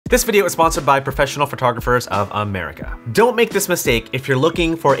This video is sponsored by Professional Photographers of America. Don't make this mistake if you're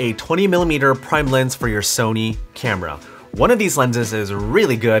looking for a 20mm prime lens for your Sony camera. One of these lenses is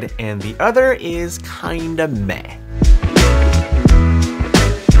really good and the other is kinda meh.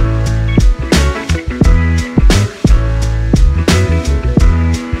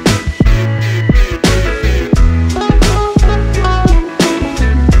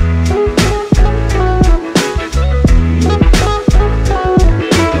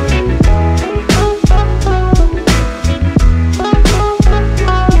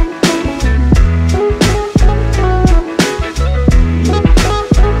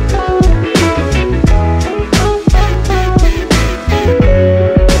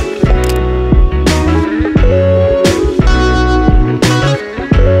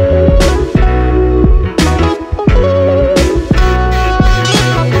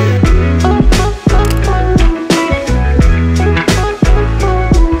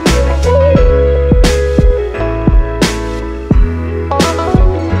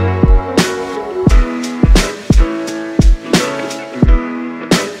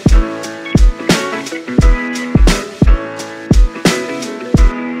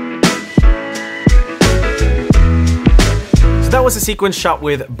 That was a sequence shot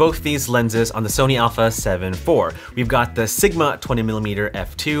with both these lenses on the Sony Alpha 7 IV. We've got the Sigma 20mm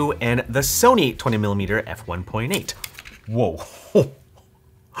f2 and the Sony 20mm f1.8. Whoa.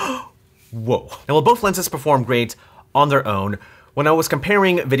 Whoa. Now while both lenses perform great on their own, when I was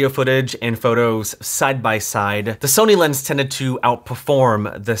comparing video footage and photos side by side, the Sony lens tended to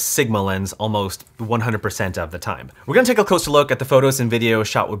outperform the Sigma lens almost 100% of the time. We're gonna take a closer look at the photos and videos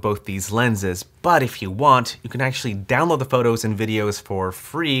shot with both these lenses, but if you want, you can actually download the photos and videos for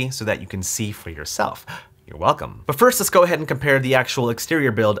free so that you can see for yourself. You're welcome. But first, let's go ahead and compare the actual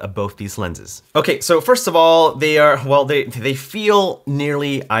exterior build of both these lenses. Okay, so first of all, they feel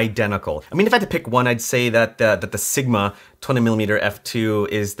nearly identical. I mean, if I had to pick one, I'd say that the Sigma 20mm f2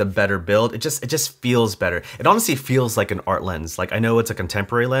 is the better build. It just feels better. It honestly feels like an art lens. Like, I know it's a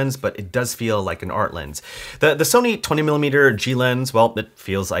contemporary lens, but it does feel like an art lens. The Sony 20mm G lens, well, it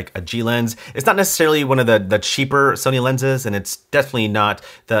feels like a G lens. It's not necessarily one of the cheaper Sony lenses, and it's definitely not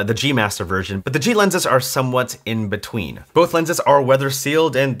the G Master version, but the G lenses are somewhat in between. Both lenses are weather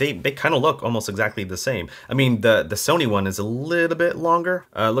sealed, and they kind of look almost exactly the same. I mean, the Sony one is a little bit longer.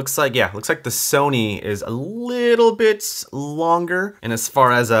 Looks like the Sony is a little bit longer, and as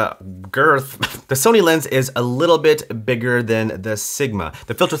far as a girth, the Sony lens is a little bit bigger than the Sigma.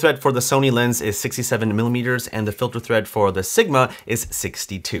 The filter thread for the Sony lens is 67mm, and the filter thread for the Sigma is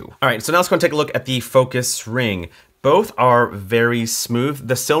 62. All right, so now let's go and take a look at the focus ring. Both are very smooth.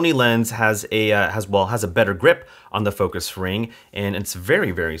 The Sony lens has a better grip on the focus ring, and it's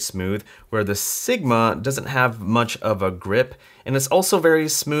very, very smooth, where the Sigma doesn't have much of a grip, and it's also very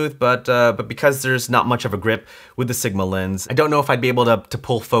smooth, but because there's not much of a grip with the Sigma lens, I don't know if I'd be able to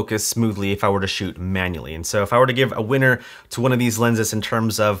pull focus smoothly if I were to shoot manually. And so if I were to give a winner to one of these lenses in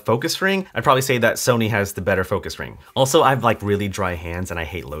terms of focus ring, I'd probably say that Sony has the better focus ring. Also, I've like really dry hands and I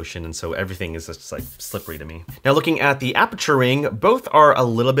hate lotion, and so everything is just like slippery to me. Now looking at the aperture ring, both are a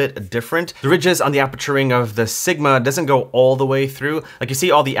little bit different. The ridges on the aperture ring of the Sigma doesn't go all the way through. Like, you see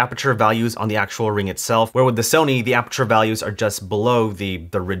all the aperture values on the actual ring itself, where with the Sony, the aperture values are just below the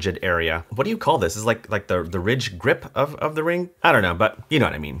rigid area. What do you call this? Is like the ridge grip of the ring? I don't know, but you know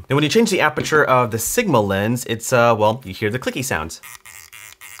what I mean. And when you change the aperture of the Sigma lens, it's, well, you hear the clicky sounds.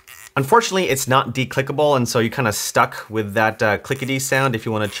 Unfortunately, it's not declickable, and so you're kind of stuck with that clickety sound if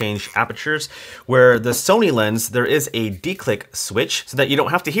you want to change apertures. Where the Sony lens, there is a declick switch so that you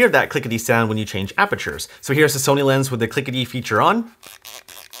don't have to hear that clickety sound when you change apertures. So here's the Sony lens with the clickety feature on.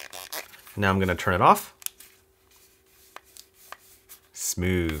 Now I'm going to turn it off.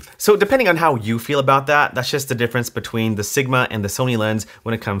 Smooth. So depending on how you feel about that, that's just the difference between the Sigma and the Sony lens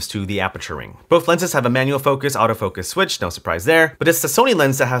when it comes to the aperture ring. Both lenses have a manual focus, autofocus switch, no surprise there, but it's the Sony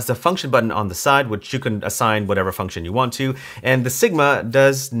lens that has the function button on the side, which you can assign whatever function you want to, and the Sigma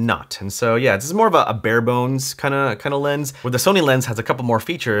does not. And so yeah, this is more of a bare bones kind of lens, where the Sony lens has a couple more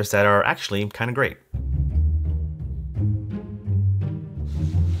features that are actually kind of great.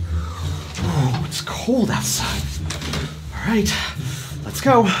 Oh, it's cold outside. All right. Let's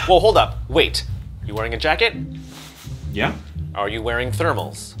go. Whoa, hold up. Wait. You wearing a jacket? Yeah. Are you wearing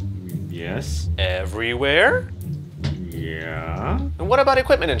thermals? Yes. Everywhere? Yeah. And what about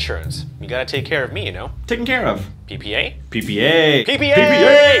equipment insurance? you gotta take care of me, you know? Taken care of. PPA? PPA. PPA!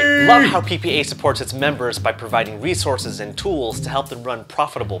 PPA! Love how PPA supports its members by providing resources and tools to help them run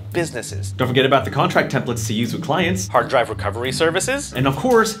profitable businesses. Don't forget about the contract templates to use with clients. Hard drive recovery services. And of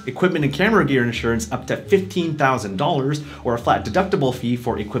course, equipment and camera gear insurance up to $15,000, or a flat deductible fee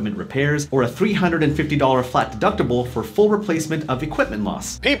for equipment repairs, or a $350 flat deductible for full replacement of equipment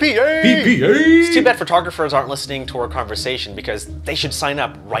loss. PPA! PPA! It's too bad photographers aren't listening to our conversation because they should sign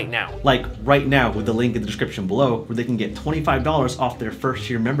up right now. Like right now with the link in the description below, where they can get $25 off their first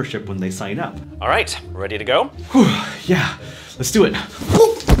year membership when they sign up. All right, ready to go? Whew, yeah, let's do it.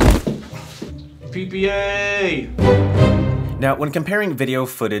 PPA! Now, when comparing video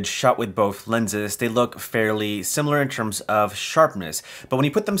footage shot with both lenses, they look fairly similar in terms of sharpness, but when you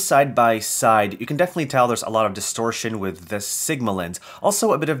put them side by side, you can definitely tell there's a lot of distortion with the Sigma lens,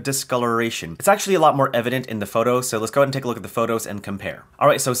 also a bit of discoloration. It's actually a lot more evident in the photos, so let's go ahead and take a look at the photos and compare.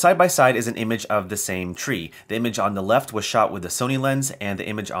 Alright, so side by side is an image of the same tree. The image on the left was shot with the Sony lens, and the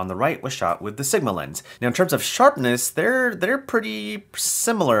image on the right was shot with the Sigma lens. Now, in terms of sharpness, they're pretty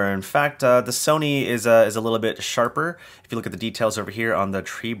similar. In fact, the Sony is a little bit sharper. If you look at the details over here on the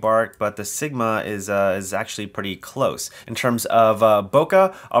tree bark, but the Sigma is actually pretty close. In terms of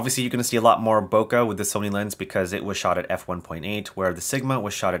bokeh, obviously you're going to see a lot more bokeh with the Sony lens because it was shot at f1.8, where the Sigma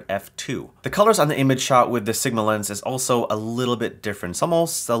was shot at f2. The colors on the image shot with the Sigma lens is also a little bit different. It's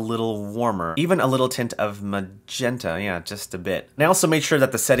almost a little warmer, even a little tint of magenta, yeah, just a bit. And I also made sure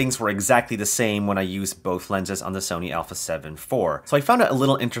that the settings were exactly the same when I used both lenses on the Sony Alpha 7 IV. So I found it a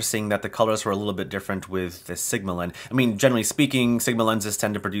little interesting that the colors were a little bit different with the Sigma lens. I mean, generally speaking, Sigma lenses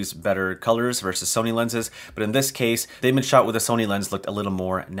tend to produce better colors versus Sony lenses, but in this case, the image shot with a Sony lens looked a little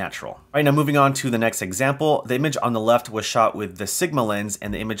more natural. All right, now moving on to the next example, the image on the left was shot with the Sigma lens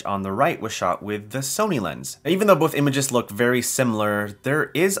and the image on the right was shot with the Sony lens. Now, even though both images look very similar,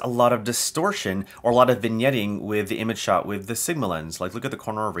 there is a lot of distortion or a lot of vignetting with the image shot with the Sigma lens. Like look at the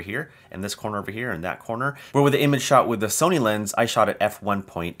corner over here and this corner over here and that corner, where with the image shot with the Sony lens, I shot at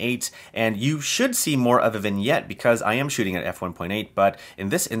f1.8, and you should see more of a vignette because I am shooting at f1.8, but in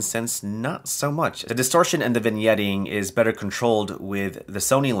this instance, not so much. The distortion and the vignetting is better controlled with the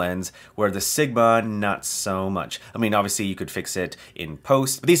Sony lens, where the Sigma, not so much. I mean, obviously you could fix it in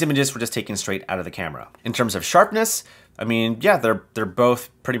post, but these images were just taken straight out of the camera. In terms of sharpness, I mean, yeah, they're both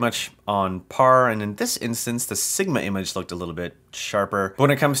pretty much on par, and in this instance, the Sigma image looked a little bit sharper. But when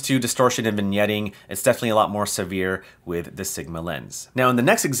it comes to distortion and vignetting, it's definitely a lot more severe with the Sigma lens. Now, in the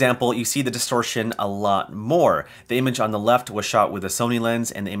next example, you see the distortion a lot more. The image on the left was shot with the Sony lens,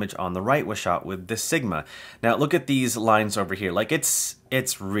 and the image on the right was shot with the Sigma. Now, look at these lines over here. Like, it's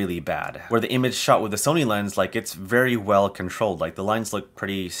really bad. Where the image shot with the Sony lens, like, it's very well controlled. Like, the lines look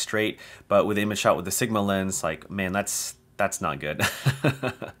pretty straight, but with the image shot with the Sigma lens, like, man, that's not good.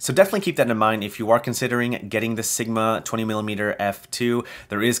 So definitely keep that in mind if you are considering getting the Sigma 20mm f2.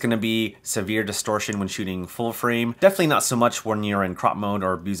 There is going to be severe distortion when shooting full frame. Definitely not so much when you're in crop mode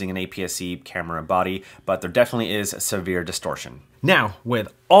or using an APS-C camera body, but there definitely is severe distortion. Now,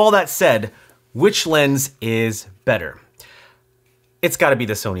 with all that said, which lens is better? It's got to be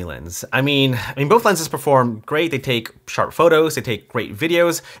the Sony lens. I mean, both lenses perform great. They take sharp photos, they take great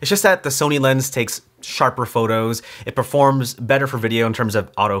videos. It's just that the Sony lens takes sharper photos. It performs better for video in terms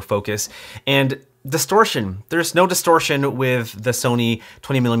of autofocus. And distortion, there's no distortion with the Sony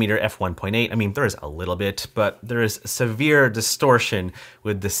 20mm f1.8. I mean, there is a little bit, but there is severe distortion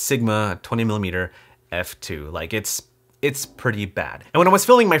with the Sigma 20mm f2. Like, it's pretty bad. And when I was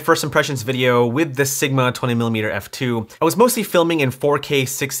filming my first impressions video with the Sigma 20mm f2, I was mostly filming in 4K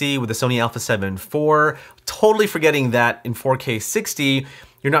 60 with the Sony Alpha 7 IV, totally forgetting that in 4K 60,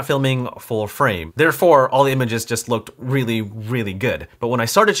 you're not filming full frame. Therefore, all the images just looked really, really good. But when I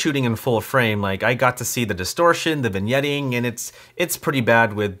started shooting in full frame, like, I got to see the distortion, the vignetting, and it's pretty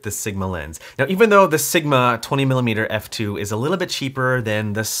bad with the Sigma lens. Now, even though the Sigma 20mm f2 is a little bit cheaper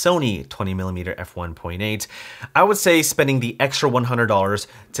than the Sony 20mm f1.8, I would say spending the extra $100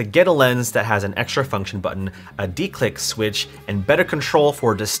 to get a lens that has an extra function button, a declick switch, and better control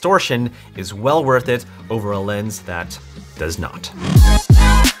for distortion is well worth it over a lens that does not.